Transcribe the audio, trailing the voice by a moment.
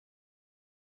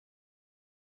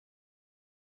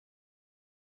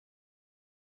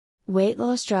Weight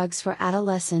loss drugs for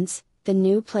adolescents, the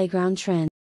new playground trend.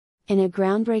 In a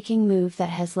groundbreaking move that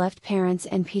has left parents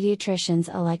and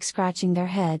pediatricians alike scratching their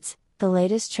heads, the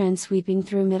latest trend sweeping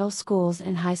through middle schools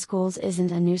and high schools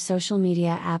isn't a new social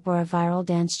media app or a viral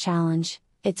dance challenge,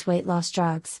 it's weight loss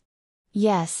drugs.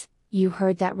 Yes, you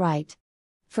heard that right.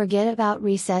 Forget about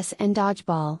recess and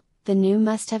dodgeball, the new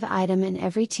must-have item in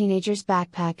every teenager's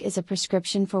backpack is a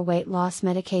prescription for weight loss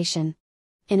medication.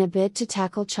 In a bid to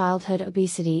tackle childhood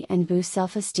obesity and boost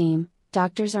self-esteem,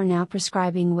 doctors are now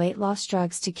prescribing weight loss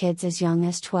drugs to kids as young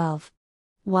as 12.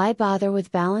 Why bother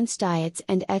with balanced diets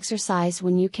and exercise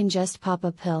when you can just pop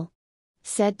a pill?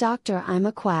 Said Dr. I'm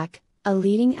a Quack, a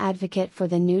leading advocate for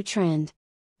the new trend.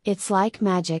 It's like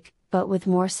magic, but with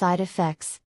more side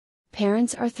effects.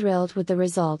 Parents are thrilled with the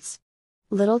results.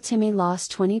 Little Timmy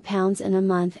lost 20 pounds in a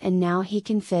month and now he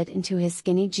can fit into his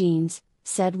skinny jeans,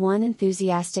 said one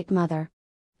enthusiastic mother.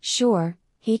 Sure,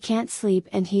 he can't sleep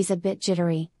and he's a bit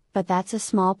jittery, but that's a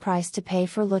small price to pay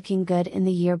for looking good in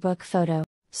the yearbook photo.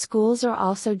 Schools are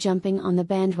also jumping on the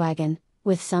bandwagon,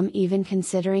 with some even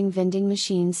considering vending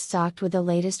machines stocked with the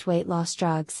latest weight loss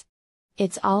drugs.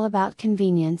 It's all about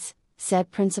convenience,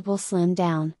 said Principal Slim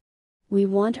Down. We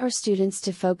want our students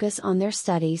to focus on their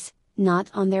studies, not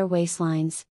on their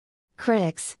waistlines.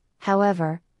 Critics,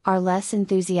 however, are less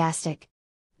enthusiastic.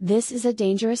 This is a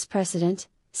dangerous precedent,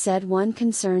 said one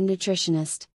concerned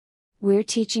nutritionist. We're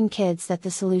teaching kids that the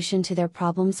solution to their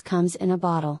problems comes in a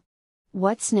bottle.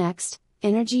 What's next?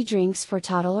 Energy drinks for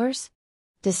toddlers?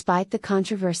 Despite the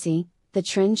controversy, the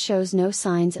trend shows no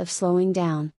signs of slowing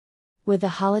down. With the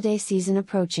holiday season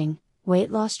approaching,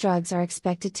 weight loss drugs are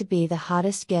expected to be the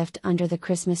hottest gift under the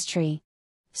Christmas tree.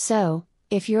 So,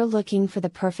 if you're looking for the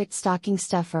perfect stocking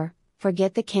stuffer,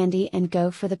 forget the candy and go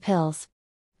for the pills.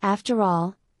 After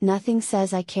all, nothing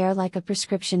says I care like a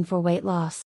prescription for weight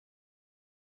loss.